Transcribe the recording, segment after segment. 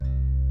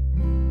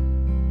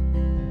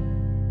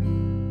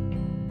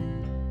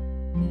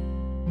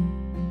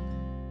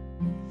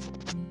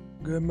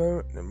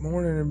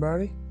Morning,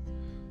 everybody.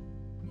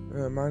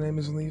 My name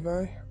is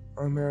Levi.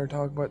 I'm here to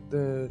talk about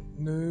the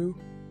new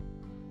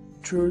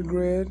True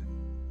Grid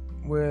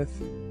with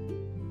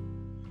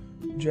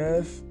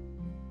Jeff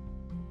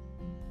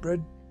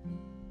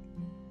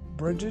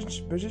Bridges,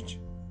 Bridges,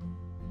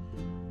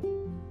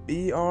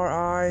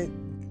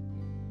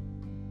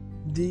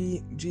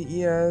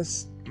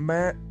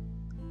 Matt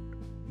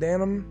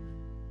Danham,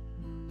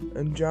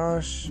 and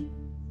Josh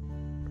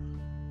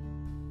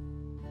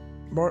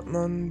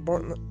Bartlin,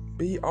 Brolin.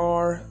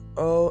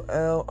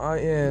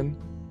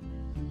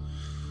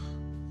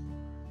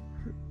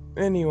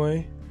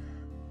 Anyway,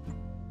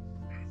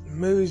 the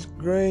movie's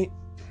great.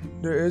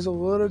 There is a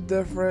little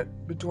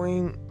different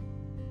between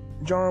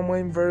John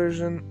Wayne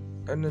version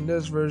and then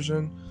this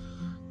version.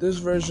 This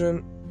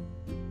version,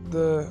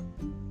 the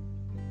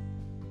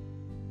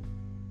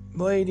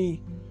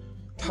lady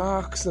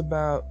talks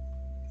about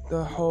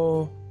the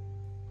whole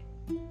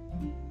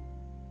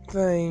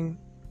thing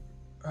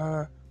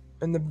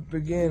in the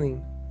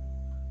beginning,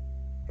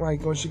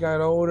 like when she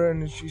got older,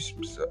 and she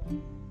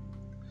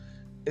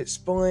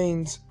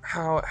explains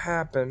how it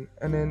happened,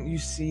 and then you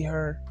see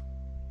her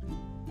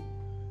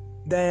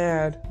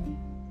dad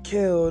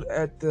killed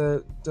at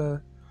the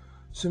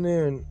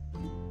saloon,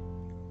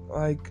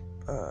 like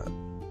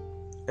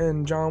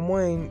and John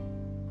Wayne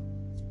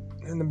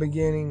in the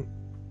beginning.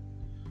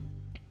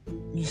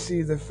 You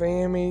see the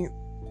family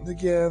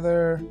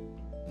together.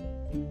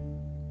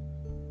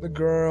 The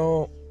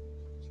girl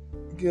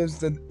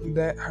gives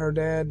her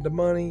dad the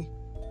money.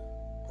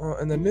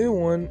 In the new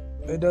one,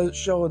 it doesn't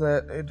show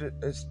that.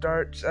 It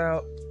starts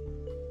out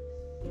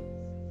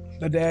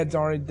the dad's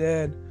already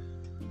dead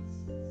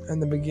in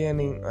the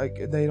beginning.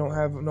 Like, they don't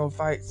have no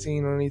fight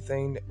scene or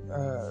anything.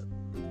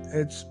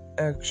 It's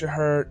extra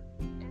her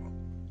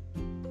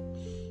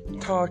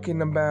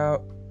talking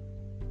about,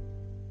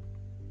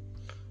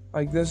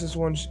 like, this is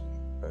when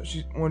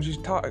she's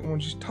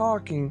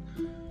talking.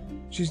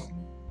 She's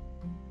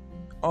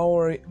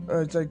already.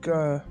 It's like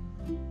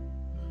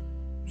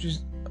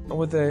she's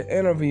with an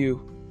interview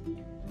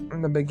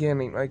in the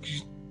beginning. Like,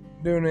 she's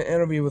doing an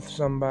interview with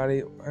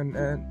somebody, and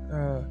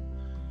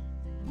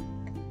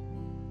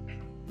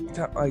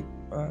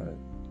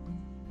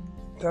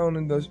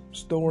telling the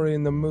story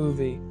in the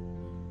movie.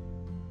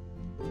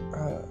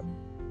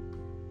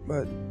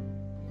 But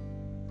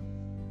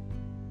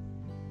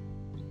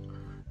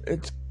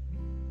it's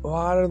a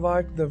lot of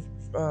like the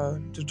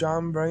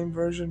John Wayne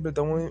version, but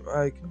the only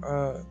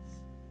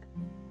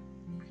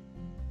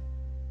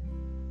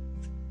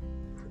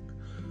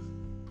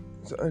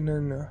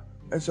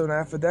so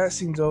after that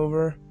scene's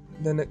over,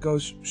 then it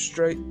goes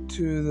straight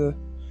to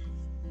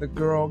the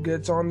girl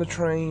gets on the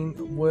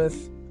train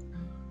with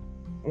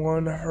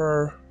one of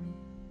her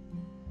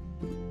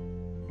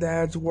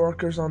dad's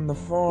workers on the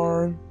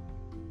farm,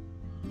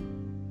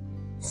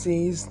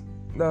 sees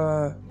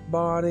the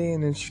body,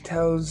 and then she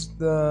tells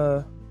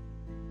the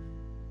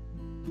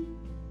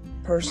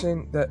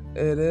person that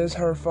it is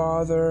her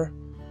father.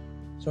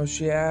 So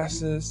she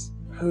asks,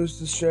 who's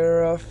the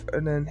sheriff?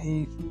 And then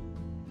he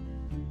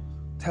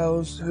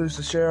tells who's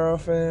the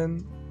sheriff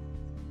and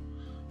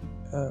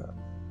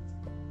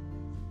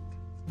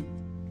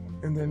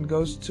then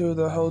goes to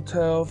the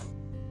hotel,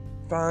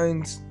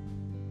 finds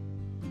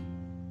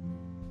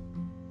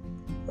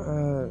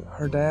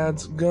her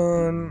dad's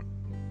gun.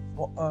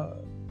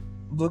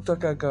 Looked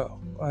like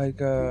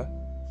a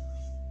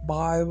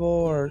Bible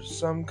or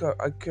some.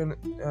 I couldn't.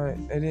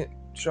 It didn't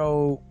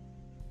show.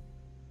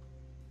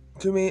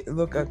 To me, it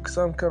looked like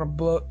some kind of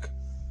book,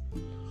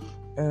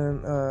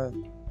 and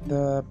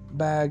the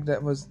bag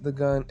that was the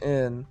gun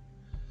in.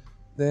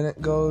 Then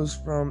it goes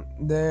from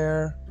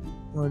there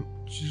when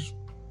she's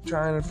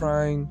trying to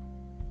find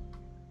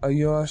a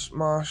U.S.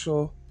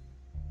 Marshal.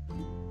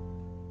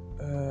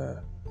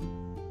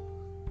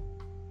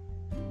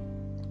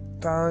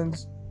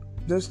 Finds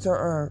this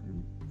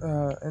time,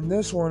 in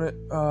this one,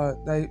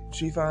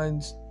 she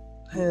finds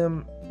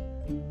him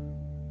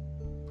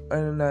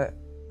in that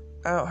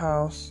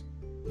outhouse,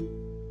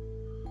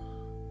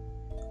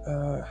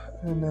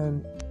 and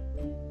then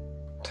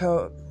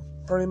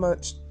pretty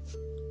much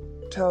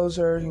tells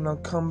her,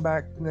 come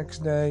back the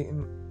next day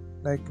and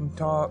they can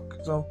talk.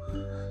 So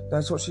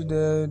that's what she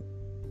did.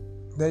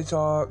 They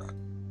talk,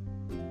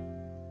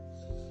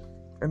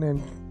 and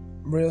then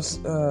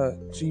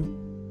she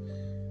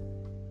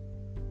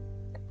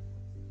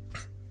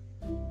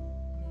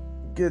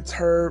gets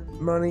her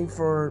money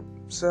for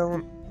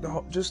selling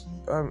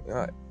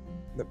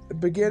the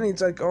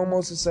beginning's like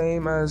almost the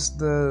same as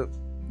the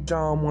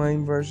John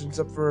Wayne version,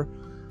 except for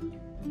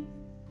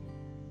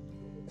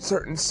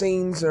certain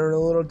scenes are a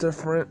little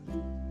different.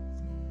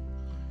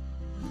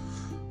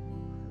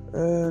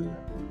 And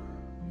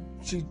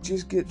she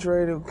just gets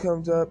ready to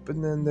comes up,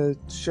 and then the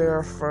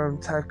sheriff from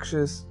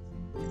Texas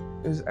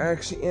is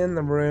actually in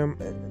the room,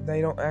 and they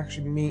don't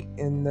actually meet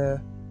in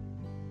the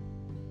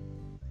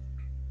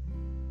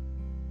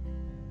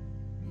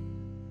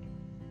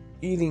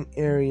eating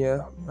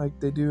area like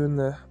they do in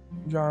the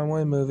John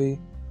Wayne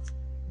movie.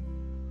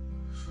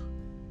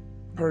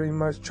 pretty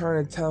much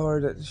trying to tell her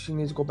that she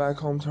needs to go back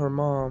home to her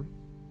mom.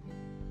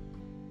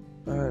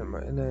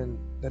 And then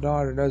the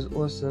daughter doesn't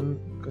listen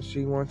because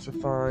she wants to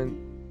find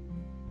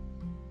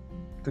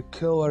the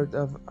killer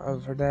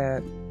of her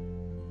dad.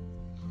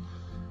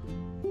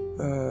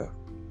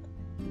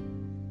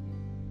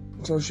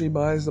 So she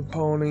buys the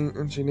pony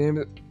and she named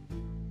it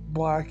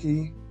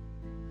Blackie.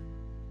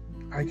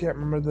 I can't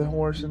remember the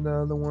horse and the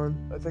other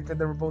one. I think they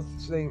were both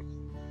the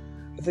same.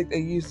 I think they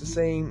used the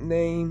same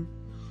name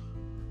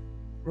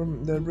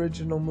from the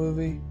original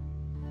movie.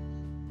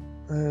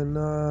 And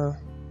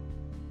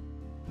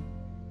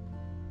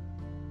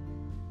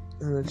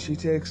then she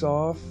takes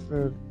off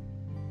and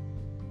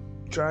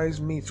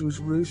meets with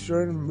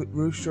Rooster,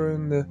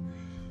 and the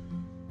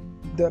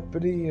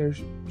deputy or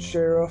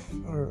sheriff,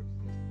 or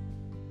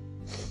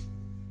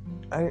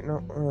I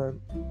don't know.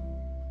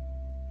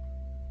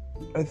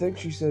 I think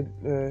she said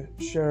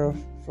sheriff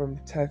from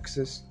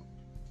Texas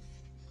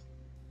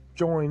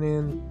join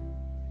in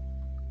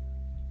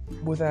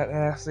without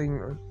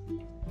asking.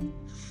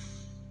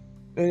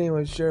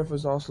 Anyway, sheriff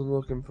was also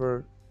looking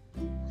for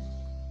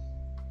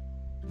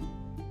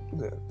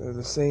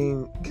the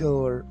same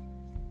killer.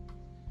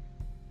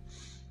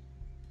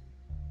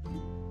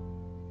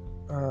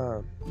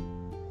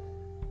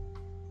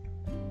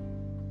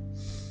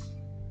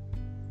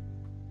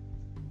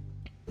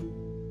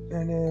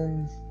 And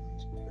then,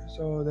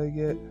 so they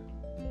get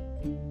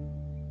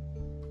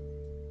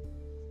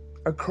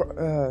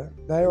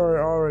they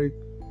were already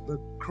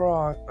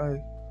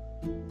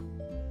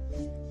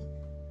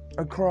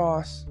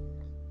across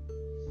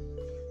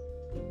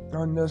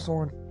on this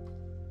one,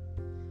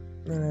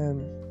 and then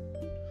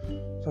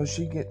so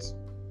she gets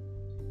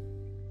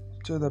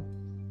to the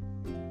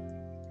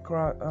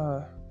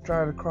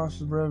try to cross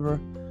the river,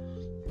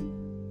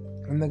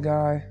 and the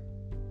guy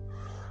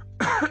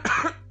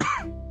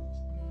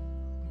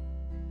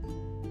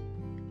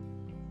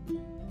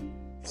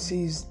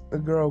sees the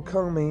girl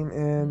coming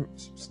and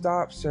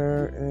stops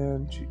her,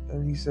 and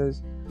he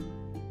says,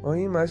 "Well,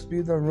 you must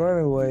be the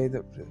runaway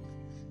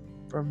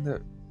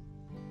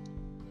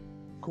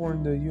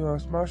according to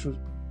U.S. Marshals,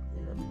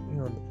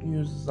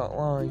 uses that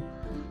line."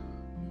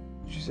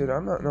 She said,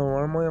 "I'm not no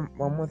runaway.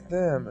 I'm with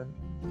them." And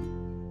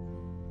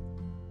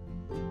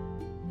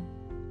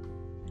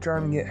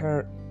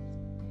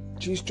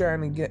she's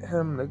trying to get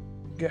him to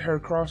get her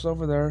across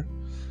over there,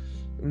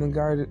 and the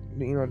guy,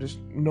 just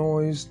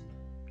noise.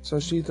 So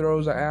she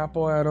throws an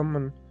apple at him,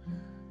 and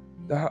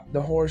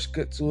the horse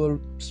gets a little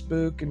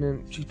spooked, and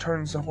then she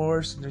turns the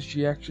horse, and then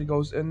she actually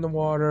goes in the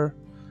water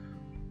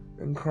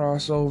and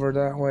cross over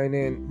that way. And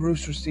then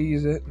Rooster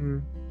sees it,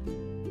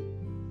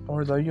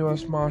 or the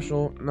U.S.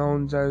 Marshal,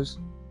 known as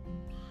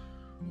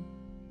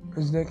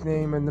his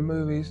nickname in the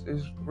movies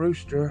is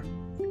Rooster.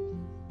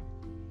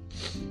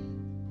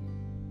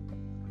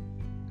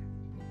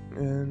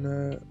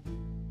 And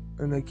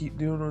they keep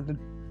doing it,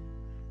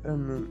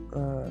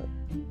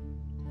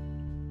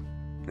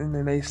 and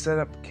then they set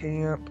up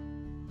camp.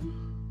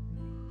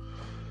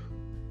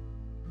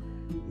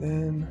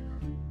 Then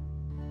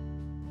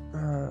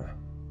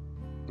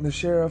the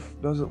sheriff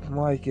doesn't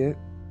like it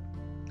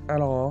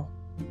at all.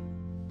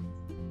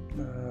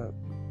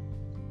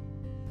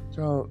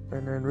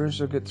 And then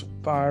Rooster gets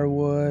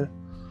firewood,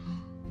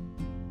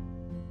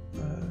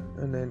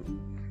 and then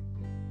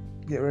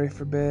get ready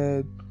for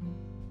bed.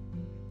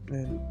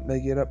 And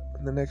they get up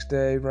the next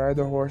day, ride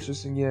their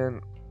horses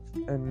again,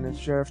 and the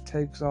sheriff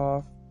takes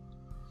off.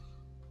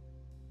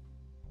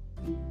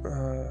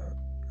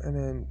 And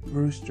then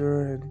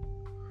Rooster and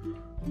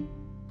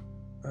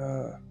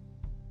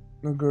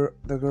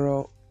the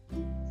girl,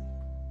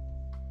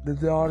 the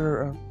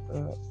daughter of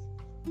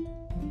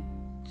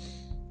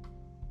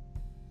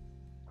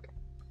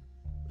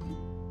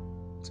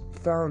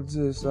found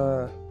this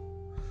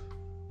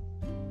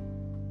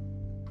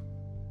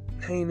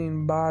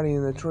hanging body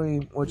in the tree,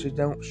 which they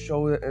don't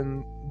show it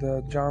in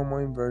the John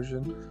Wayne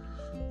version.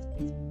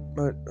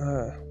 But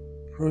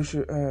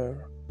Rooster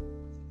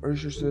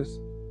says,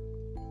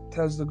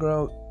 tells the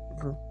girl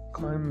to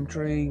climb the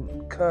tree,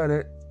 cut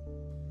it,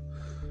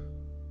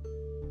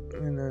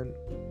 and then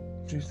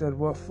she said,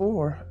 "What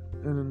for?"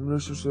 And then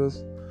Rooster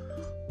says,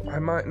 "I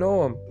might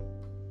know him."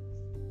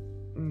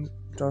 And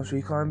so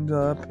she climbs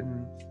up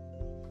and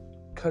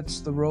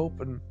cuts the rope,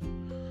 and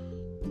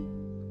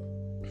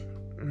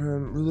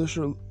then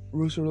Rooster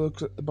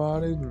looks at the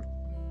body and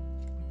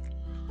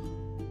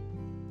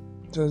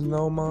says,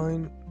 "No,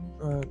 mine."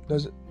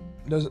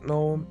 Doesn't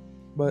know him,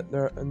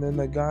 and then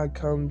the guy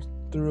comes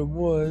through the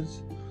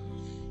woods.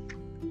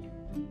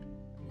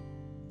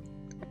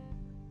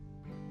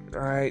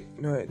 Alright,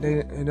 no, it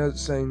doesn't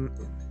say.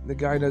 The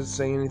guy doesn't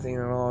say anything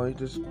at all. He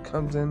just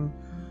comes in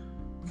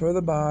for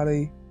the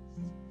body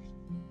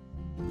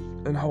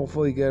and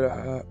hopefully get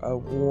a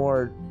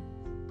award.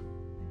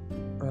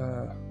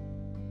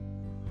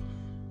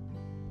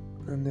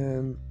 And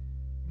then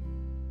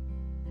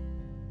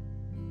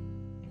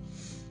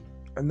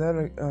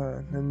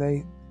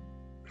they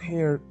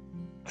hear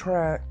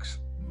tracks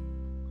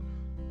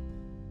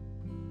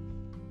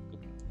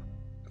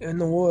in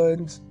the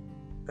woods,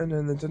 And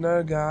then there's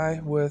another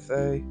guy with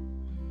a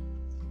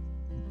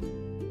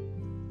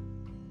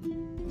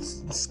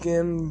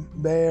skin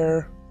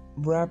bear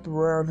wrapped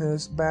around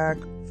his back,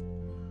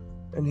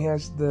 and he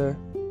has the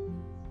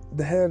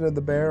head of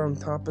the bear on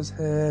top of his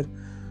head,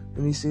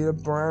 and you see a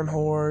brown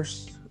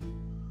horse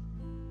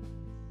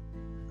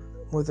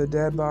with a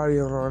dead body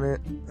on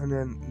it. And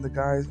then the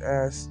guy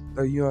asks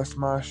the U.S.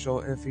 Marshal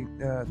if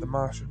the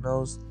marshal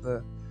knows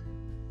the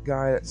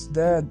guy that's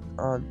dead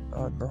on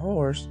the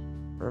horse,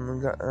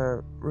 and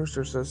the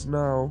rooster says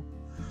no.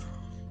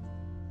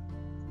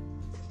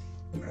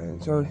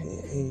 And so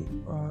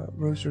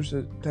Rooster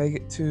said take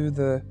it to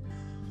the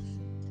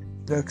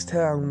next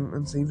town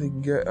and see if he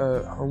can get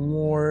a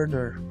award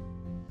or.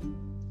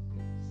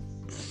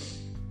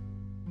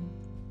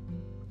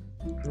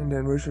 And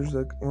then Rooster's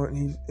like,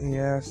 he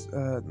asked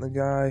the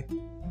guy,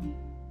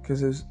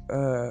 because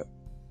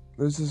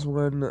this is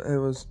when it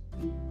was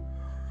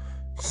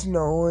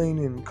snowing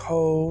and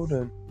cold,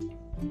 and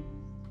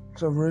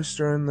so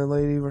Rooster and the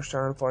lady were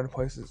trying to find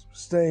places to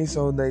stay.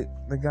 So the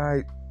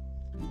guy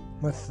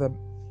with the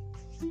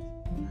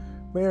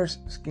bear's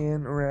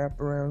skin wrapped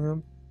around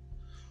him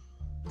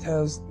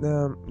tells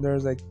them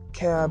there's a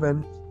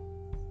cabin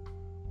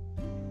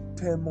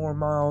 10 more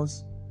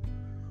miles.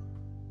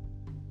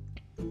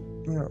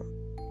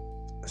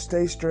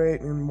 Stay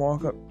straight and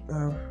walk up,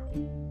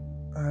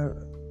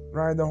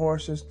 ride the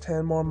horses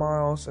 10 more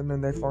miles, and then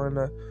they find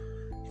a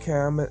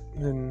cabin,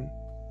 and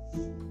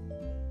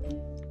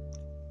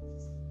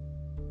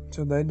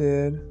so they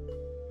did.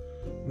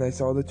 And they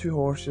saw the 2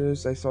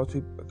 horses. They saw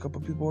a couple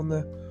people in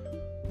the.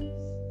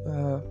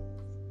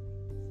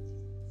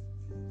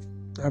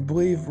 I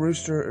believe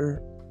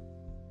Rooster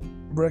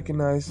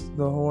recognized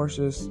the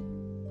horses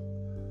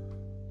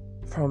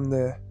from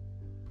the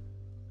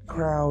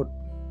crowd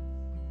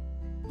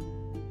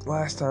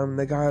last time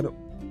they got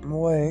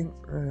away,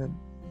 and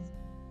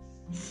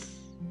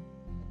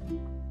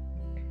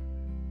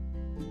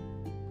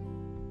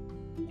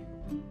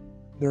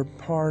they're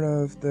part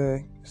of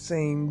the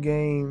same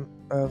gang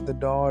of the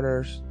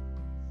daughter's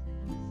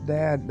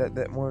dad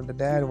that one of the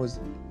dad was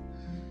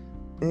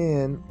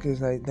in, because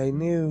they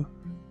knew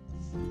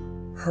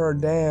her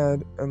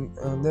dad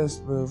in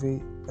this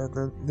movie,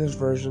 and this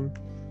version,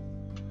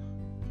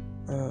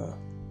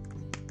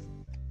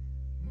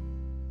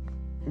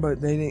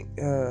 but they didn't.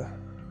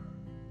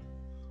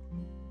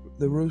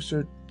 The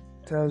rooster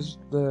tells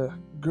the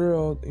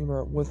girl,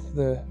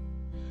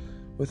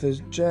 with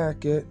his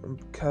jacket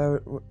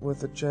covered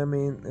with a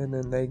jemmy, and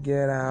then they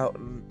get out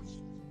and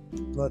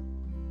let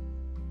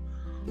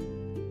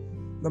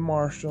the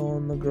marshal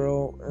and the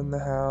girl in the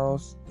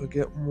house to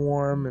get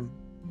warm, and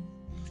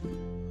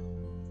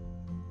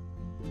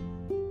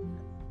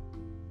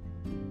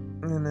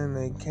then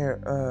they can't.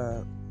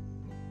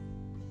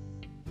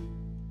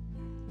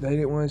 They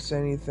didn't want to say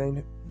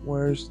anything.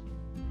 Where's?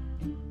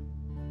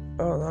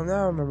 Oh,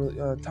 now I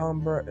remember.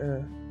 Tom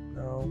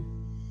no.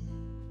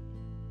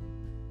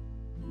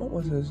 What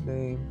was his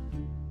name?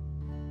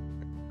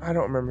 I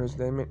don't remember his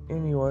name.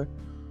 Anyway,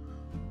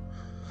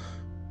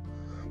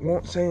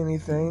 won't say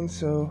anything.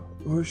 So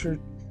Rooster,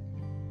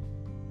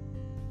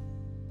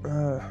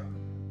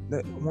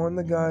 that one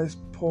of the guys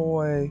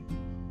pull a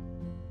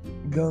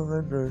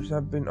gun or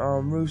something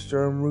on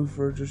Rooster, and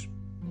Rooster just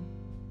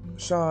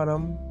shot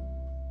him.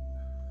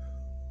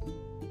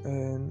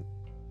 And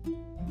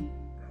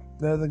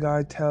the other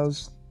guy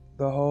tells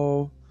the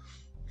whole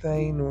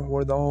thing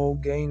where the whole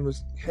gang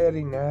was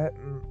heading at,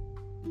 and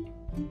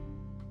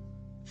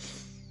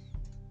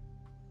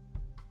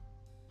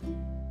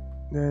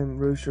then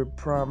Rooster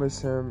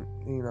promised him,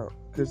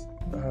 because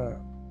to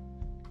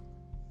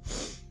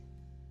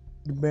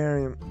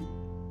bury him,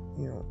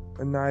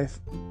 a nice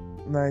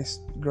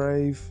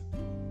grave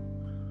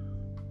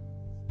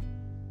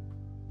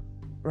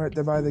right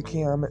there by the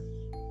camp.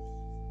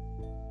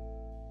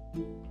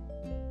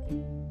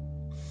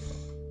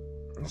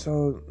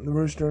 So the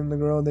rooster and the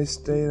girl, they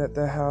stayed at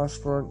the house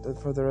for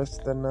the rest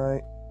of the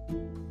night,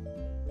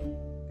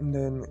 and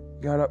then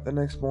got up the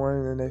next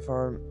morning and they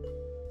found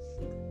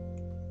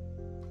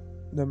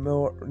the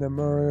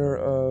murder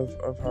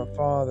of her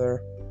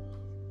father.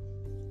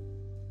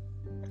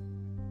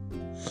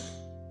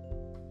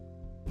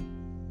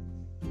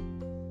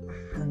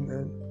 And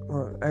then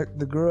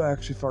the girl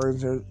actually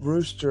finds her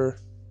rooster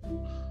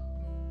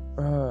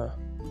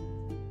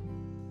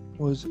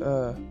was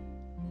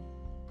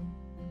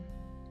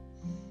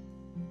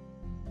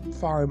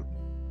 5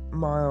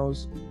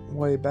 miles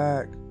way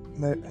back,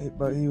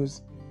 but he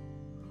was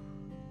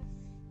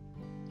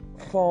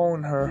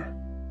following her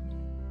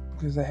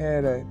because they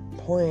had a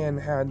plan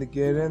how to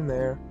get in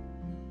there,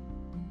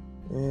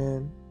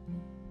 and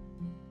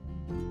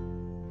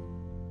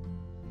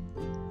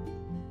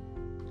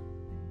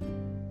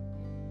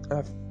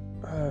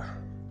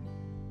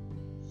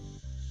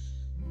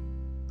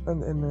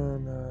and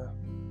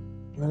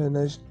then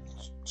they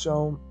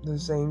show the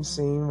same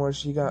scene where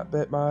she got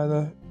bit by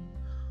the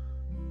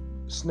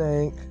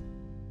snake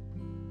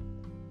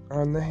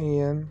on the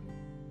hand,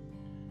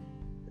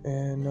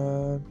 and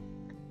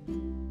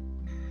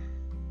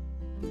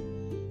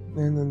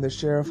And then the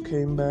sheriff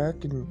came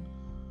back and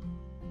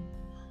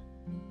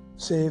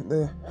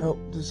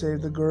helped to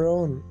save the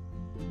girl, and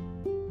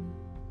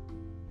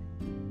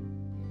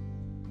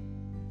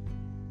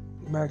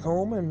back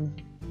home,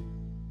 and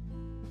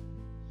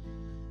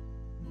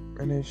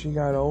then she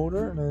got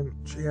older, and then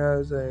she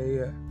has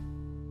a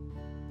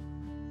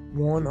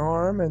one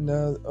arm, and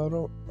the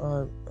other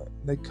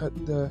they cut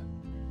the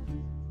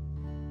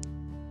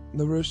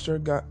rooster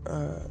got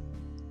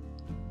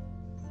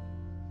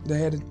they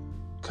had to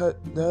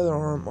cut the other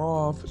arm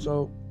off,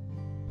 so,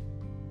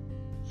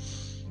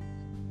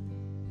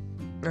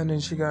 and then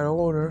she got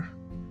older.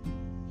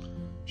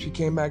 She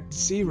came back to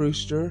see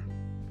Rooster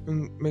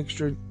and make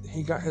sure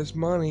he got his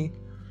money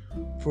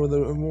for the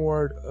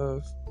reward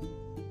of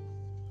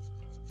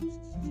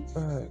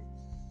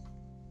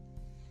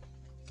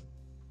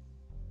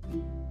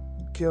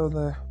kill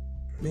the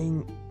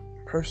main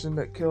person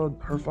that killed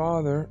her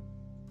father,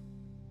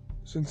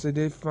 since they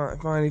did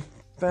finally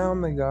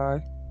found the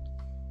guy,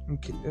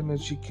 and then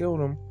she killed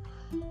him.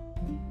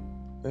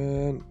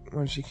 And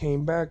when she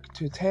came back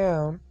to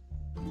town,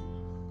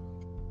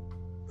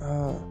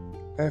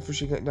 after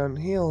she got done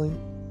healing,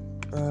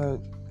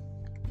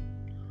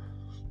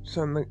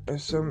 some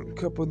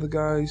couple of the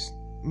guys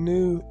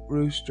knew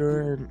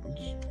Rooster, and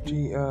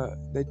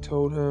they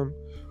told her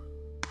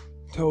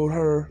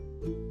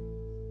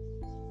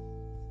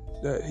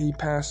that he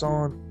passed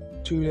on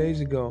 2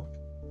 days ago.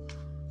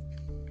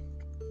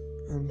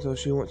 And so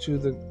she went to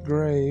the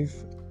grave,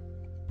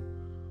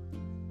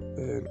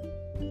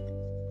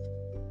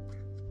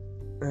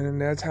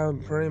 and that's how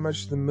pretty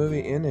much the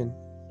movie ended.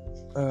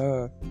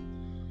 So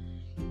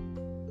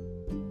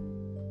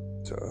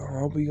I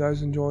hope you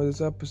guys enjoy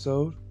this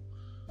episode.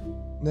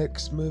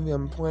 Next movie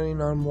I'm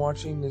planning on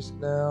watching this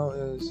now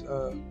is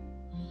the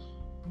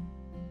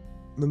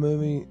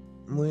movie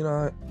Lean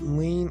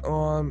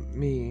on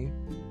Me.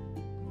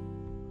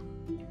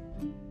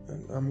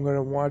 And I'm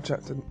gonna watch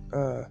that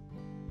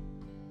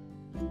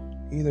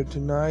either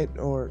tonight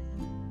or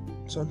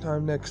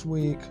sometime next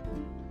week.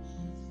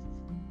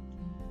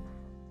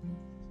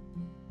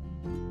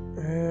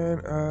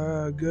 And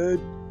good.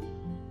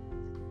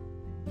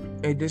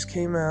 It just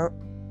came out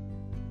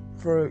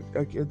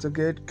it's a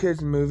good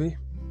kids movie.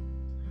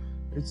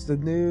 It's the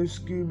new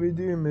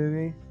Scooby-Doo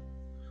movie.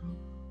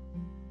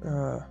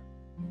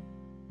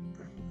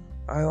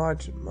 I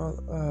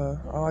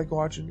like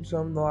watching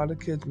a lot of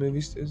kids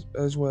movies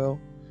as well.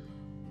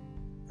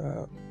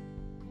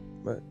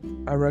 But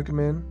I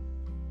recommend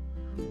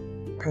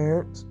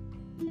parents,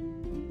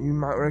 you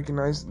might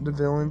recognize the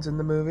villains in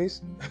the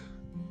movies.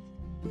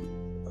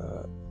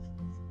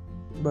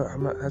 But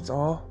that's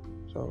all.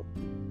 So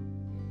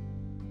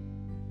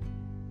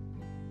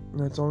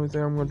that's the only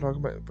thing I'm going to talk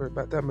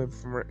about that movie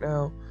from right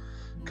now,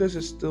 because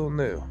it's still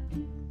new.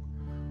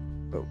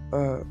 But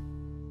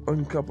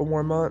in a couple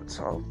more months,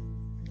 I'll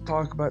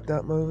talk about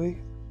that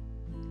movie.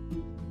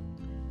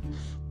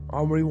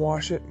 I'll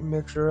rewatch it and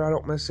make sure I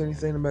don't miss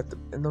anything in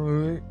the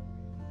movie.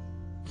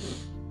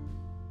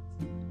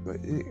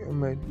 But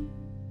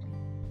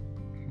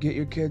get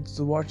your kids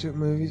to watch it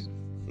movies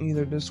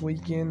either this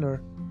weekend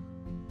or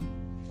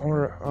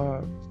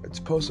it's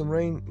supposed to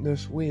rain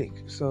this week,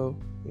 so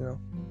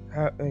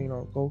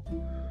go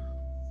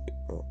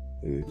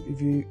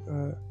if you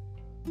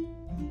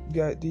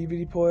got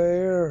DVD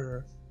player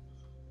or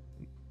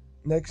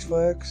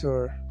Netflix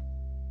or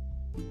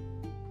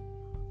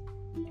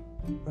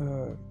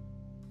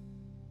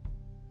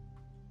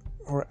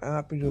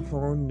app on your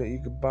phone that you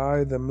could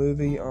buy the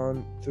movie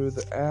on through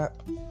the app,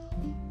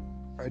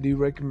 I do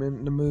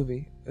recommend the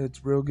movie.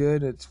 It's real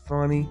good. It's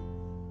funny.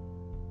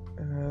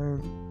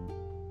 And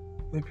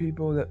the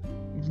people that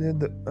did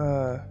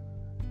the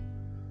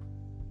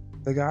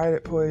guy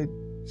that played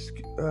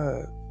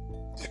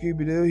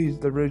Scooby-Doo, he's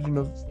the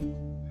original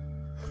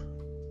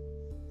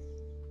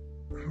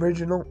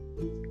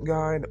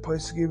guy that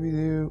plays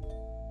Scooby-Doo.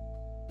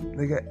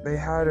 They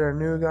hired a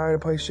new guy to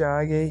play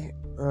Shaggy,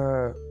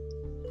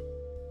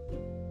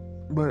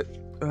 but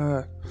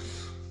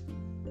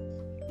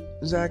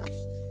Zach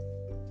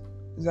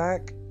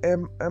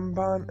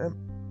Mbon,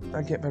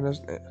 I can't pronounce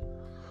it.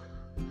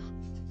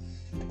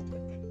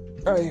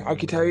 I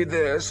can tell you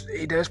this: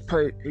 he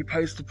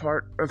plays the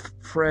part of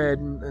Fred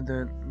in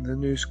the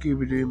new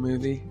Scooby-Doo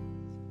movie,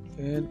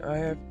 and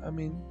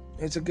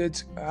it's a good.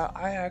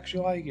 I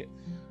actually like it.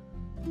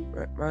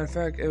 Matter of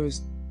fact, it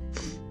was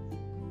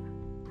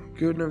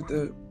good enough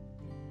that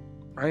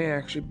I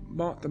actually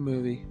bought the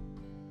movie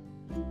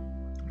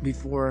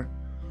before.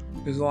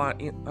 There's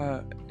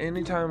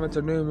anytime it's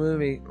a new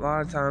movie, a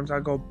lot of times I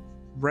go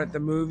rent the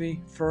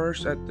movie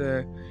first at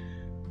the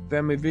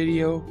Family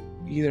Video,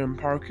 either in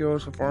Park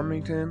Hills or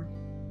Farmington.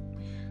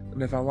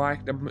 And if I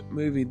like the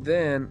movie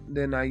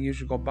then I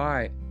usually go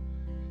buy it.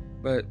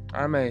 But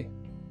I'm a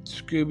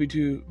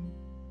Scooby-Doo,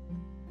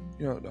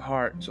 the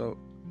heart, so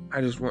I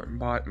just went and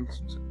bought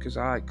it because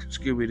I like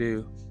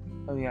Scooby-Doo.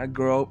 I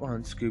grew up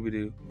on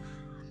Scooby-Doo.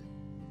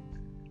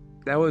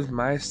 That was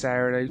my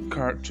Saturday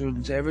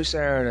cartoons. Every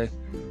Saturday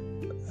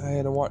I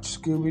had to watch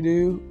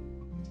Scooby-Doo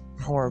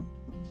or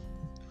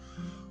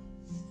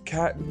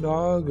cat and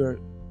dog, or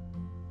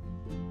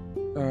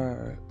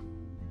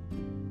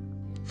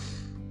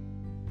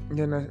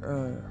then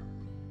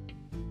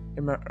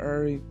in my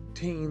early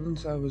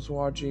teens, I was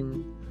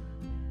watching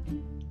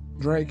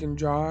Drake and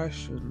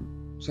Josh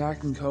and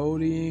Zach and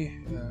Cody.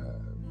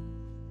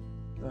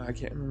 I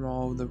can't remember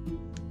all of the.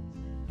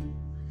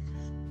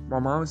 My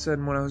mom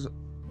said when I was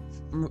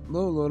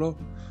little,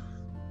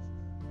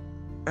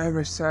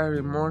 every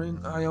Saturday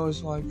morning I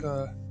always like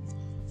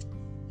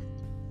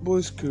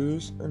Blue's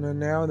Clues, and then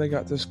now they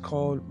got this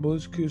called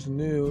Blue's Clues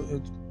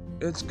New.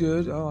 It's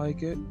good. I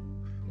like it.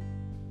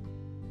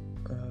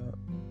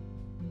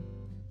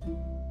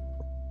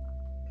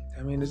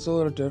 I mean, it's a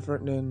little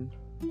different than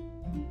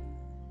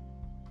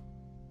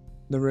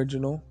the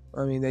original.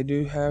 I mean, they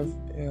do have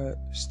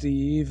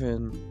Steve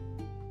and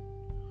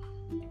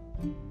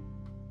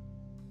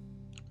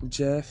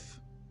Jeff.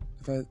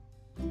 If I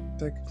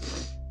think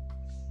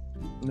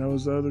that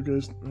was the other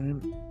guy's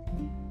name,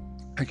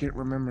 I can't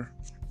remember.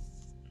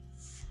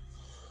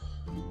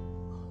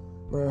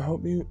 But I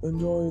hope you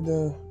enjoy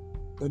the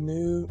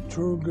new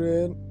True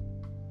Grit.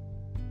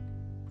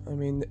 I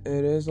mean,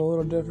 it is a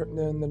little different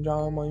than the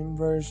John Wayne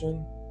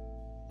version.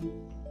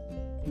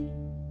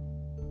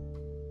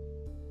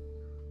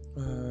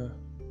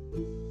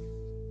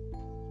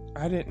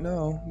 I didn't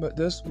know, but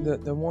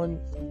the one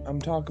I'm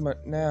talking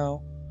about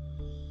now,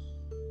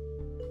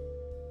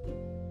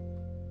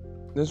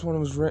 this one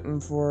was written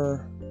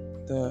for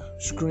the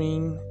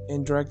screen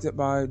and directed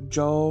by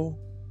Joe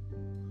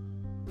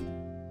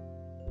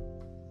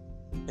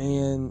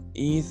and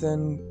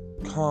Ethan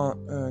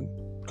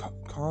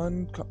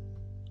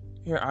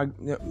Here, I'm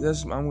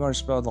going to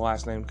spell the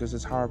last name because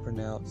it's hard to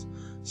pronounce.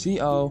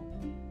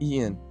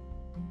 Coen.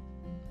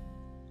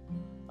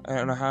 I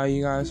don't know how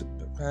you guys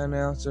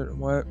pronounce it or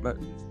what, but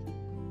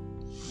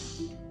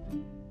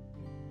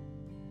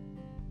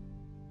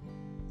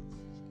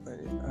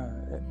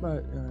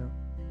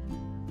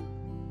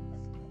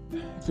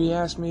if you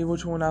ask me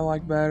which one I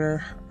like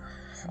better,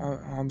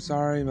 I'm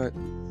sorry, but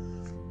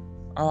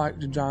I like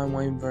the John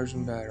Wayne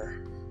version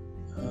better.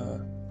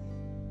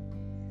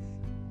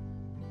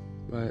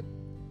 But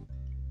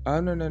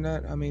other than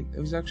that, I mean, it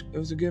was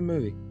a good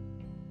movie.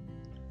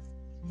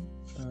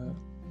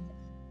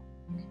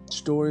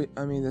 Story,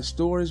 I mean, the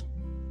story's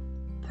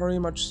pretty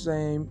much the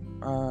same.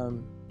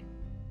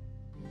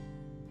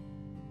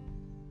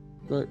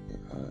 But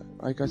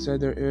like I said,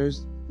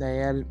 they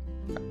added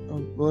a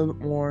little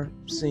bit more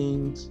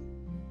scenes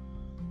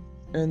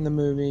in the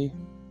movie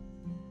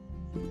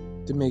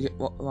to make it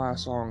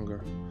last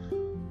longer.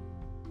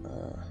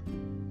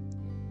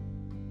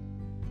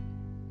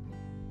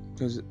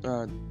 Because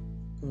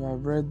when I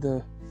read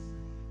the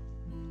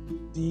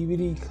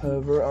DVD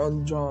cover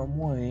on John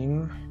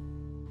Wayne,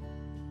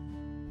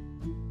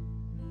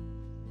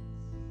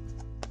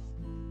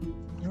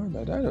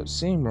 that doesn't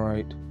seem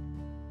right.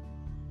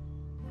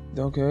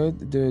 Okay,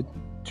 the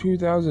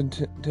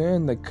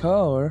 2010, the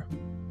color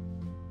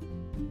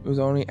was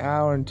only an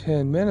hour and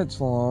 10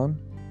 minutes long.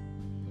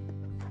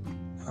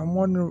 I'm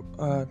wondering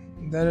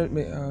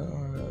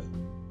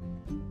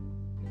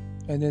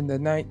and then the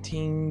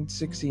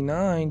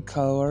 1969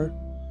 color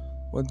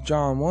with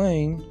John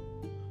Wayne,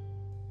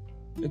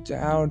 it's an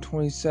hour and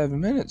 27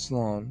 minutes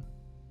long.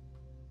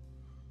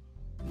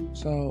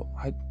 So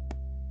I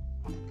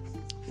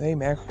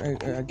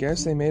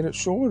guess they made it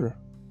shorter.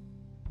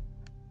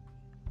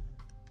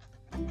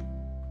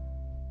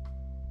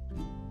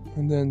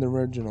 And then the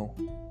original.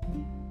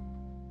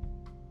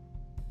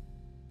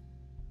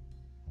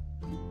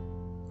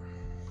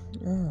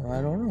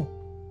 I don't know.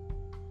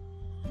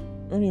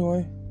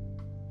 Anyway,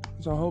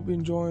 so I hope you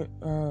enjoy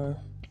the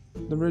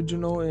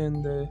original,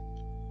 and I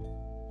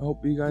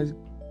hope you guys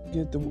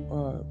get to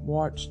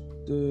watch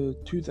the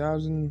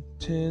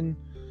 2010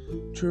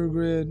 True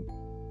Grit.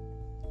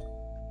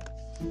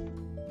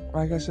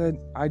 Like I said,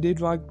 I do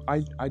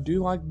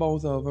like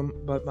both of them,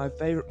 but my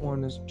favorite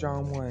one is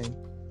John Wayne.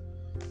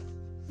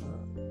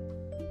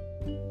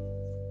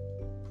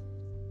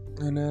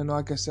 And then,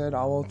 like I said,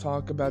 I will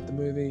talk about the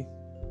movie.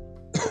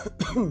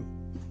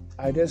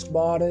 I just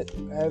bought it.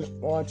 I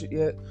haven't watched it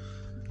yet.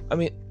 I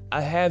mean,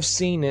 I have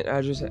seen it.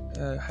 I just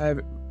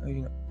haven't,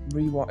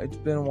 rewatched. It's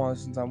been a while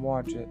since I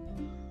watched it.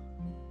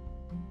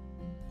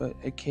 But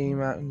it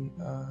came out, and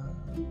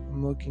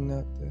I'm looking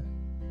at the.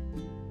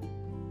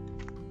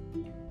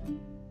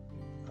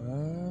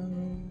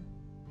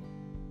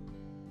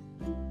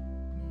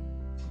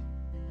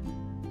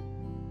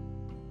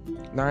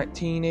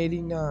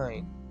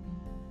 1989,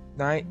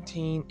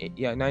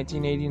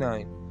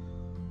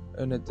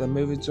 and the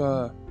movie's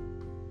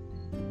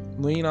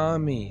Lean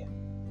on Me,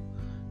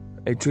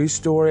 a true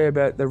story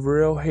about the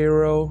real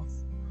hero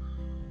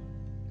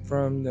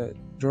from the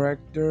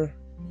director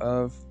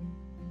of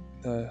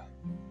the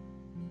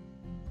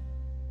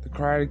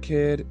Karate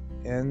Kid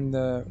and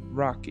the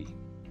Rocky.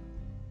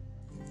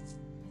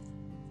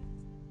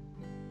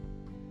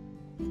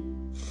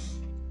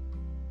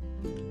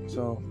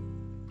 So,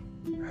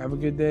 have a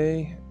good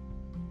day,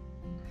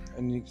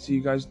 and see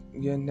you guys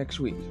again next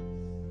week.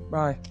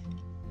 Bye.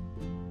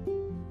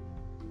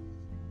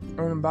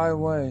 And by the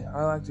way,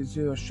 I like to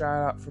do a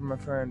shout out for my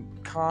friend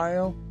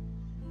Kyle,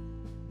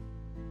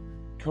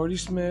 Cody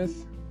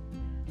Smith,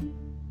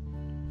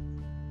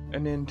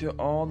 and then to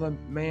all the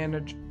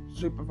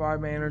supervisor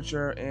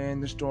manager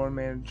and the store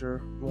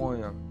manager,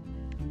 William.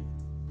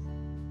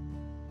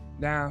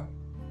 Now,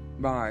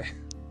 bye.